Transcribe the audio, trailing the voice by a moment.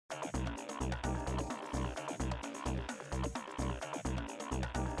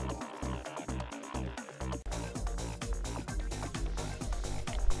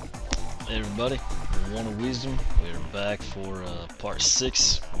Hey everybody, One of Wisdom. We're back for part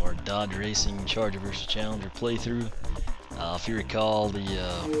 6 of our Dodge Racing Charger vs Challenger playthrough. If you recall,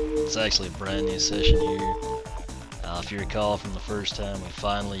 it's actually a brand new session here. If you recall from the first time, we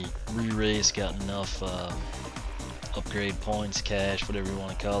finally re-raced, got enough upgrade points, cash, whatever you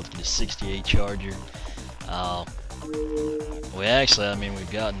want to call it, to get a 68 Charger.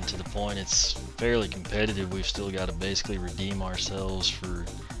 We've gotten to the point it's fairly competitive. We've still got to basically redeem ourselves for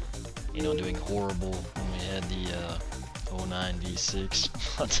doing horrible when we had the 09 V6.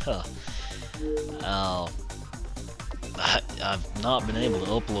 But I've not been able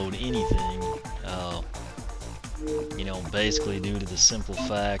to upload anything, basically due to the simple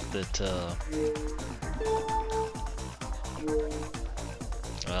fact that,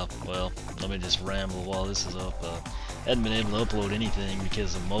 well, let me just ramble while this is up. Hadn't been able to upload anything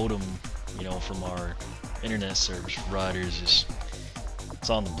because the modem, from our internet service providers it's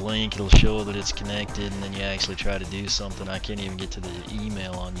on the blink. It'll show that it's connected, and then you actually try to do something. I can't even get to the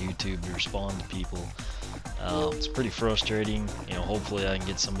email on YouTube to respond to people. It's pretty frustrating. Hopefully I can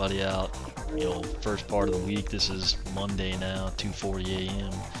get somebody out, first part of the week. This is Monday now, 2:40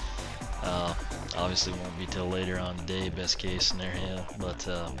 a.m. Obviously won't be till later on today, best case scenario, but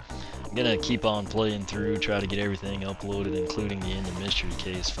I'm gonna keep on playing through, try to get everything uploaded, including the End of Mystery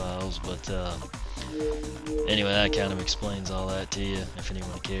case files. But anyway, that kind of explains all that to you, if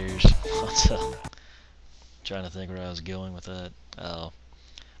anyone cares. Trying to think where I was going with that.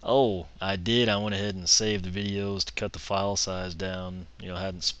 Oh, I went ahead and saved the videos to cut the file size down.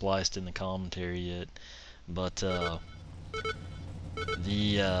 Hadn't spliced in the commentary yet, but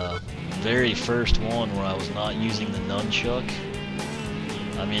the very first one where I was not using the nunchuck,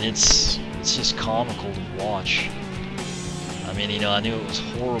 it's just comical to watch. I knew it was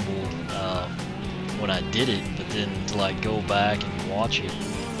horrible when I did it, but then to go back and watch it,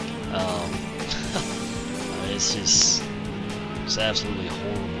 it's absolutely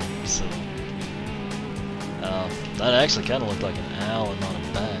horrible. So that actually kind of looked like an owl and not a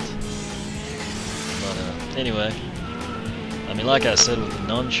bat. But anyway, like I said, with the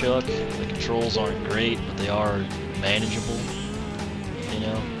nunchuck, the controls aren't great, but they are manageable.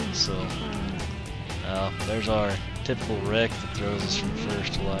 So there's our typical wreck that throws us from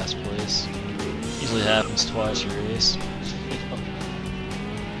first to last place. Usually happens twice a race.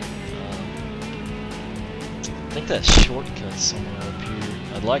 I think that shortcut's somewhere up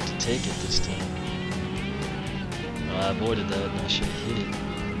here. I'd like to take it this time. I avoided that and I should have hit it.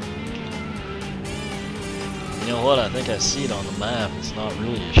 You know what? I think I see it on the map. It's not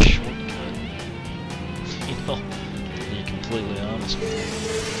really a shortcut. To be completely honest with you.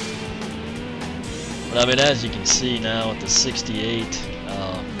 But as you can see now with the 68,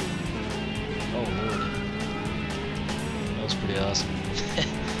 oh lord, that was pretty awesome.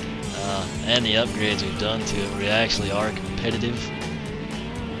 And the upgrades we've done to it, we actually are competitive.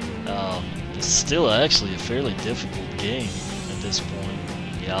 It's still actually a fairly difficult game at this point.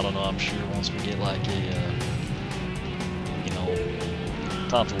 Yeah, I don't know, I'm sure once we get like a,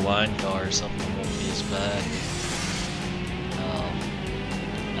 top of the line car or something, it won't be as bad.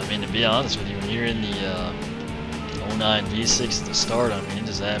 To be honest with you, when you're in the 09 V6 at the start, it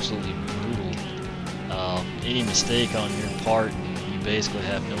is absolutely brutal. Any mistake on your part, you basically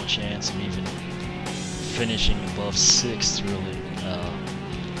have no chance of even finishing above 6th, really.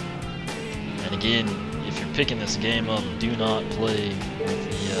 And again, if you're picking this game up, do not play with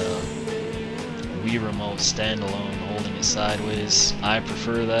the Wii Remote standalone, holding it sideways. I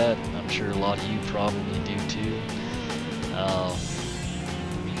prefer that. I'm sure a lot of you probably do too.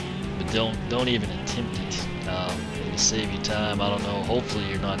 But don't even attempt it. It'll save you time. I don't know. Hopefully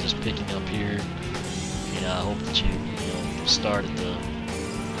you're not just picking up here. I hope that you start at the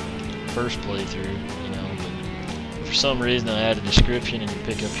first playthrough. But for some reason I had a description and you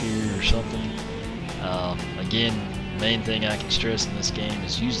pick up here or something. Again, main thing I can stress in this game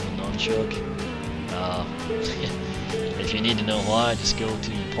is using the nunchuck. If you need to know why, just go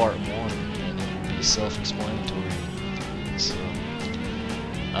to part 1 and it will be self-explanatory. So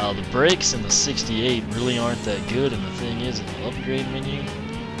the brakes in the 68 really aren't that good, and the thing is, in the upgrade menu,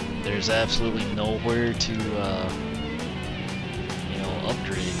 there's absolutely nowhere to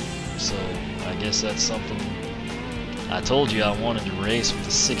upgrade. So I guess that's something. I told you I wanted to race with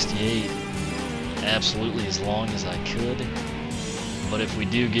the 68 absolutely as long as I could, but if we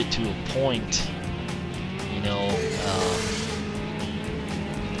do get to a point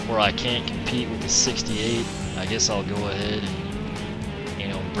where I can't compete with the 68, I guess I'll go ahead and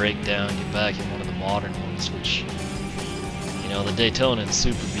break down, get back in one of the modern ones, which the Daytona and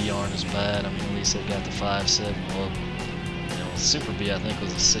Super B aren't as bad. At least they've got the 5.7. Well, Super B I think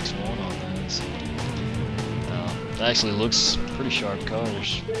was a 6.1 on that. So it actually looks pretty sharp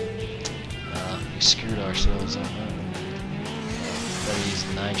cars. We screwed ourselves on that one. Better use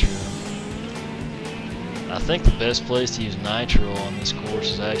nitro. I think the best place to use nitro on this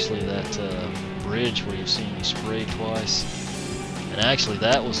course is actually that bridge where you've seen me spray twice. And actually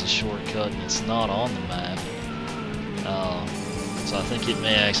that was a shortcut and it's not on the map. So I think it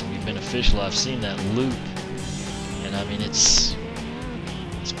may actually be beneficial. I've seen that loop, and I mean it's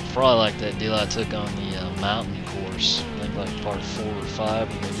probably like that deal I took on the mountain course. I think like part 4 or 5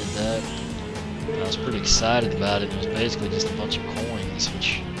 when they did that. I was pretty excited about it. It was basically just a bunch of coins,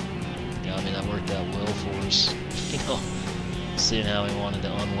 which, you know, I mean, that worked out well for us. You know, seeing how we wanted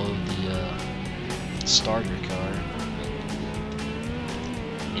to unload the starter car.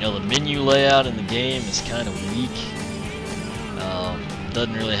 You know, the menu layout in the game is kind of weak.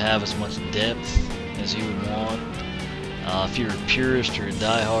 Doesn't really have as much depth as you would want. If you're a purist or a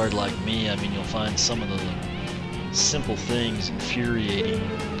diehard like me, I mean, you'll find some of the simple things infuriating.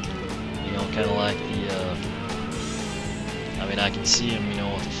 You know, kind of like the, I mean, I can see them, you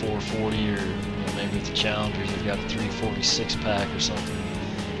know, with the 440 or, you know, maybe with the Challengers, they've got a 346 pack or something.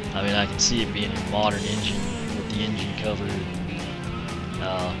 I mean, I can see it being a modern engine with the engine cover.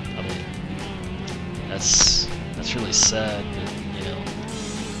 I mean, that's really sad, but, you know,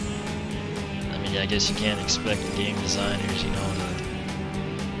 I mean, I guess you can't expect the game designers, you know,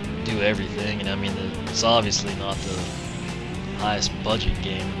 to do everything, and I mean, it's obviously not the highest budget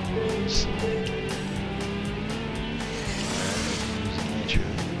game in the world, so.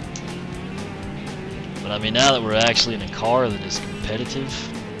 But I mean, now that we're actually in a car that is competitive,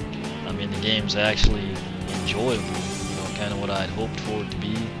 I mean, the game's actually enjoyable, you know, kind of what I'd hoped for it to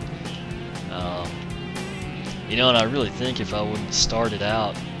be. You know, and I really think if I wouldn't have started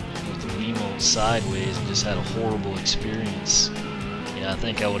out with the Wiimote sideways and just had a horrible experience, you know, I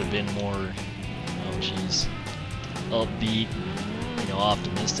think I would have been more, oh geez, upbeat, you know,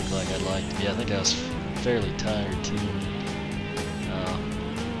 optimistic like I'd like to be. I think I was fairly tired too.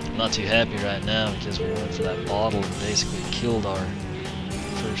 I'm not too happy right now because we went for that bottle and basically killed our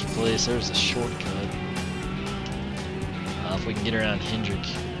first place. There's a shortcut. If we can get around Hendrick.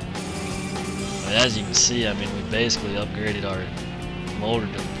 I mean, as you can see, I mean, we basically upgraded our motor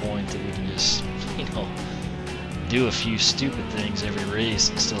to the point that we can just, you know, do a few stupid things every race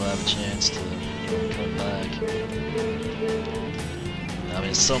and still have a chance to, you know, come back. I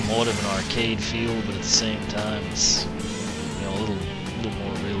mean, it's somewhat of an arcade feel, but at the same time, it's, you know, a little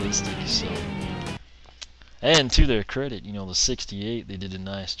more realistic. So, and to their credit, you know, the 68 they did a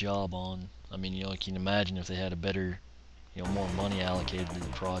nice job on. I mean, you know, you can imagine if they had a better, you know, more money allocated to the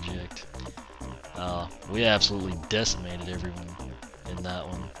project. We absolutely decimated everyone in that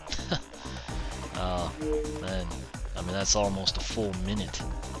one. And I mean, that's almost a full minute.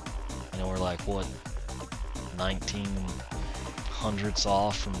 You know, we're like, what, 19 hundredths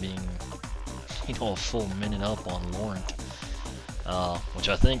off from being, you know, a full minute up on Laurent. Which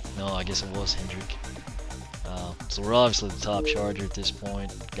I think, no, I guess it was Hendrick. So we're obviously the top charger at this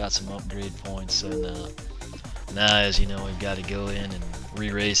point. Got some upgrade points, and now, as you know, we've got to go in and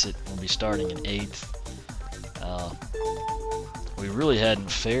re-race it. We'll be starting in 8th. We really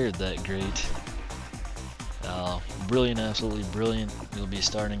hadn't fared that great. Brilliant, absolutely brilliant. We'll be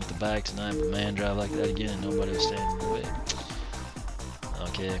starting at the back tonight, but man, drive like that again and nobody will stand in the way.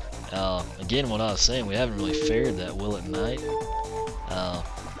 Okay, again, what I was saying, we haven't really fared that well at night.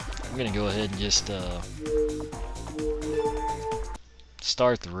 I'm gonna go ahead and just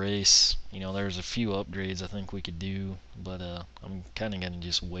start the race. You know, there's a few upgrades I think we could do, but I'm kind of gonna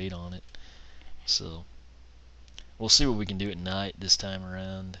just wait on it. So we'll see what we can do at night this time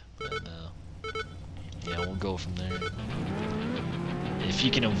around, and yeah, we'll go from there. If you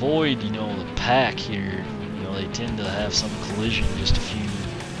can avoid, you know, the pack here, you know, they tend to have some collision just a few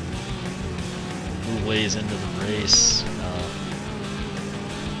little ways into the race.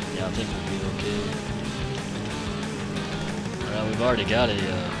 Yeah, I think we'll be okay. Alright, we've already got a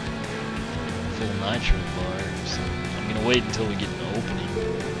full nitro bar, so I'm gonna wait until we get an opening.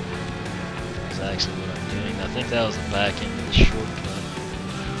 That's actually what I'm doing. I think that was the back end of the shortcut.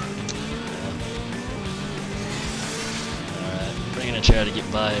 Alright, we're gonna try to get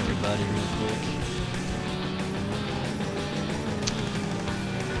by everybody real quick.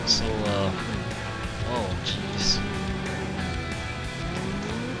 So, oh jeez.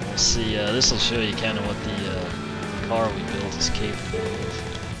 We'll see, this will show you kind of what the car we built is capable of.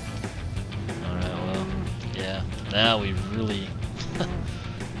 Alright, well, yeah, now we really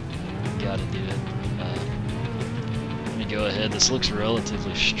gotta do it. Let me go ahead. This looks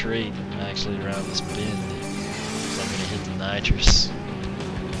relatively straight, actually, around this bend. So I'm gonna hit the nitrous.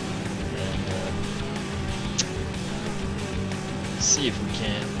 And see if we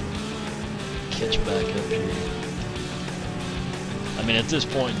can catch back up here. I mean, at this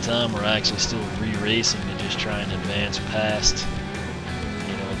point in time, we're actually still re-racing to just try and advance past,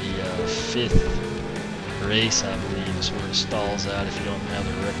 you know, the 5th race, I believe, sort of stalls out if you don't have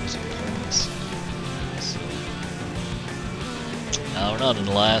the requisite points. So, we're not in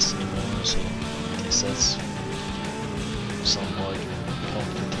last anymore, so I guess that's somewhat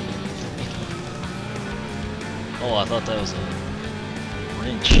comforting. Oh, I thought that was a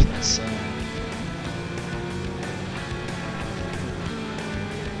wrench. That's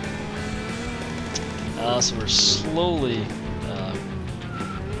so we're slowly. Oh,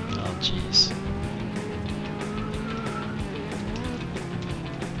 jeez.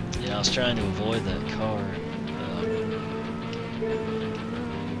 Yeah, I was trying to avoid that car.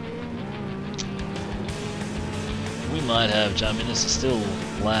 We might have. I mean, this is still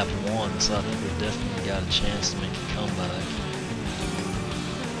lap 1, so I think we've definitely got a chance to make a comeback.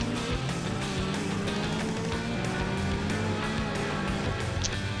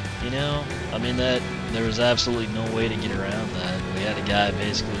 You know, I mean, there was absolutely no way to get around that. We had a guy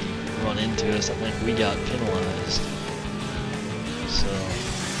basically run into us. I think we got penalized. So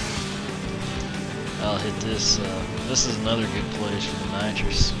I'll hit this. This is another good place for the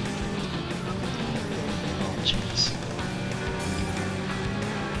nitrous. Oh, jeez.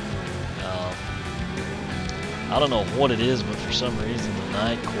 I don't know what it is, but for some reason the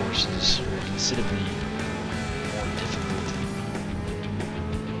night courses are considerably more difficult.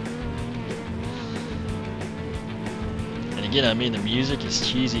 And again, I mean, the music, as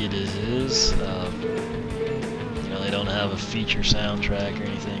cheesy as it is, you know, they don't have a feature soundtrack or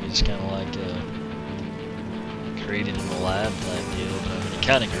anything. It's kind of like created in the lab type deal, but I mean, it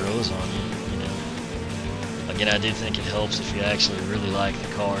kind of grows on you, you know. Again, I do think it helps if you actually really like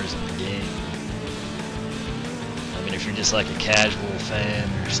the cars in the game. I mean, if you're just like a casual fan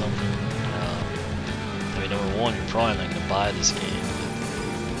or something, I mean, number one, you're probably not going to buy this game.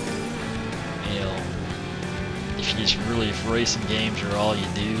 But, you know, if racing games are all you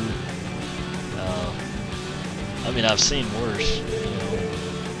do, I mean, I've seen worse, you know.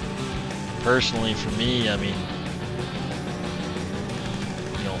 Personally, for me, I mean,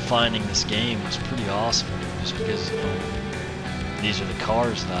 you know, finding this game was pretty awesome, just because, you know, these are the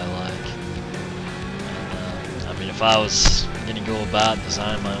cars that I like. And, I mean, if I was going to go about and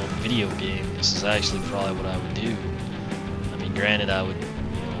design my own video game, this is actually probably what I would do. I mean, granted, I would, you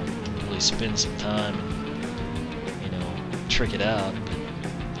know, really spend some time and, you know, trick it out, but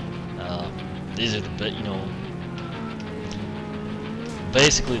these are the, you know,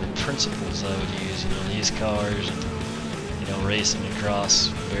 basically the principles I would use, you know, these cars and, you know, racing across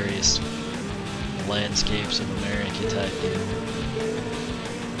various landscapes of America type deal.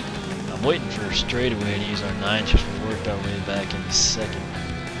 I'm waiting for a straightaway to use our nitrous. We worked our way back into second.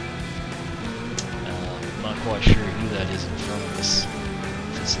 I'm not quite sure who that is in front of us.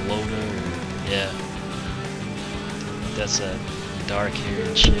 If it's Loda or, yeah. I think that's that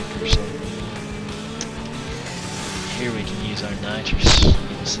dark-haired chick or something. Here we can use our nitrous.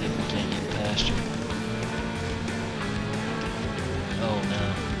 We'll see if we can't get past her. Oh no.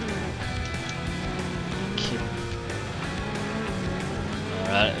 Kidding.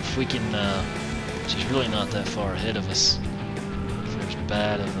 Alright, if we can, she's really not that far ahead of us. For as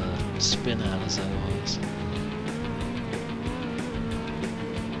bad of a spin out as that was.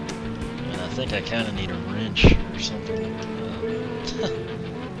 And I think I kind of need a wrench or something.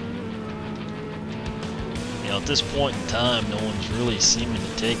 You know, at this point in time, no one's really seeming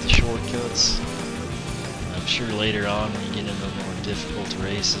to take the shortcuts. I'm sure later on when you get into more difficult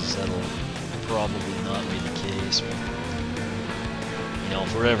races, that'll probably not be the case. But, you know,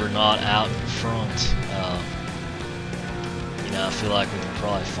 if we're ever not out in front, you know, I feel like we can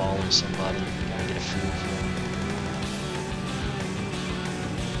probably follow somebody and kind of get a feel for them.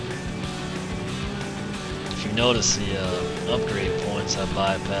 If you notice the upgrade points I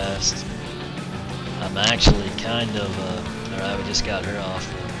bypassed, I'm actually kind of, alright, we just got her off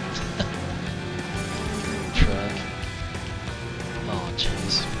the truck. Oh,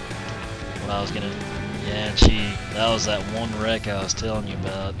 jeez. What I was gonna, yeah, and that was that one wreck I was telling you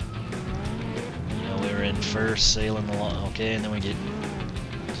about. You know, we were in first, sailing along, okay, and then we get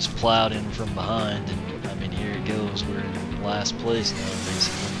just plowed in from behind, and I mean, here it goes, we're in last place now,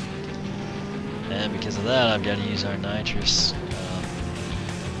 basically. And because of that, I've got to use our nitrous.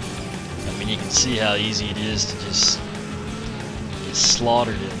 I mean, you can see how easy it is to just get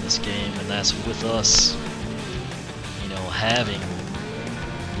slaughtered in this game, and that's with us, you know, having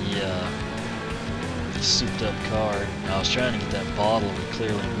the souped up car. I was trying to get that bottle, but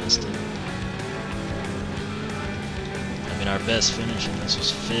clearly missed it. I mean, our best finish in this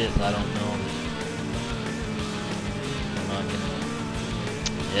was 5th. I don't know. I'm not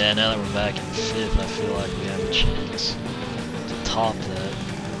gonna. Yeah, now that we're back in 5th, I feel like we have a chance to top that.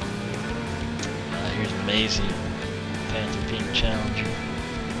 Here's Maisie, Panther Pink Challenger.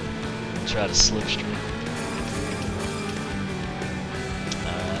 Try to slipstream.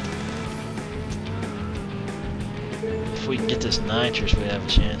 Alright. If we can get this nitrous, we have a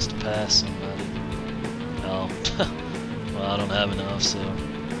chance to pass somebody. Oh. Well, I don't have enough, so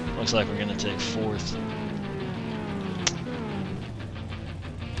looks like we're going to take 4th.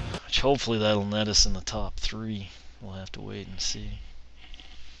 Which hopefully that'll net us in the top 3. We'll have to wait and see.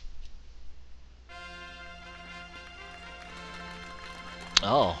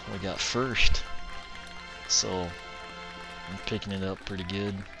 Oh, we got 1st. So I'm picking it up pretty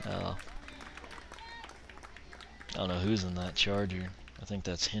good. I don't know who's in that Charger. I think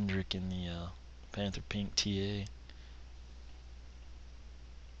that's Hendrick in the Panther Pink TA.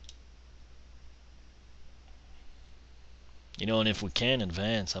 You know, and if we can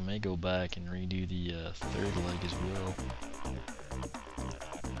advance, I may go back and redo the 3rd leg as well.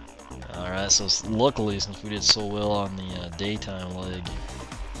 Alright, so luckily, since we did so well on the daytime leg,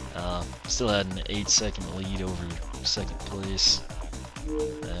 still had an 8-second lead over 2nd place,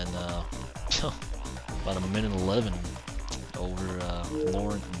 and about a minute 11 over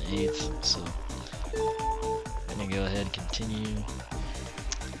Laurent in 8th. So I'm gonna go ahead and continue.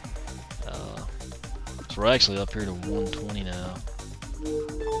 So we're actually up here to 120 now.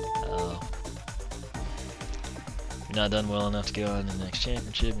 You're not done well enough to go on to the next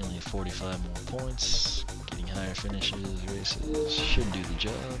championship. You only have 45 more points. Getting higher finishes, races should do the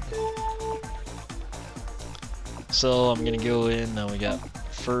job. So I'm gonna go in. Now we got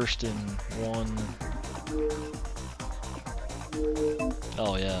 1st in 1.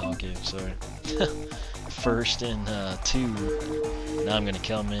 Oh yeah, okay, sorry. 1st in 2. Now I'm gonna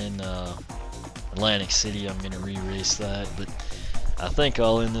come in Atlantic City. I'm gonna re-race that, but I think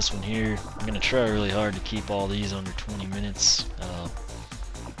I'll end this one here. I'm gonna try really hard to keep all these under 20 minutes.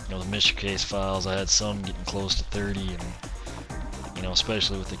 You know, the Mr. Case files, I had some getting close to 30, and you know,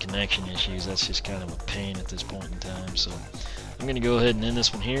 especially with the connection issues, that's just kind of a pain at this point in time. So I'm gonna go ahead and end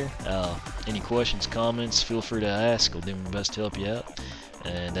this one here. Any questions, comments, feel free to ask. I'll do my best to help you out.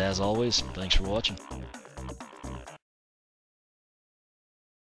 And as always, thanks for watching.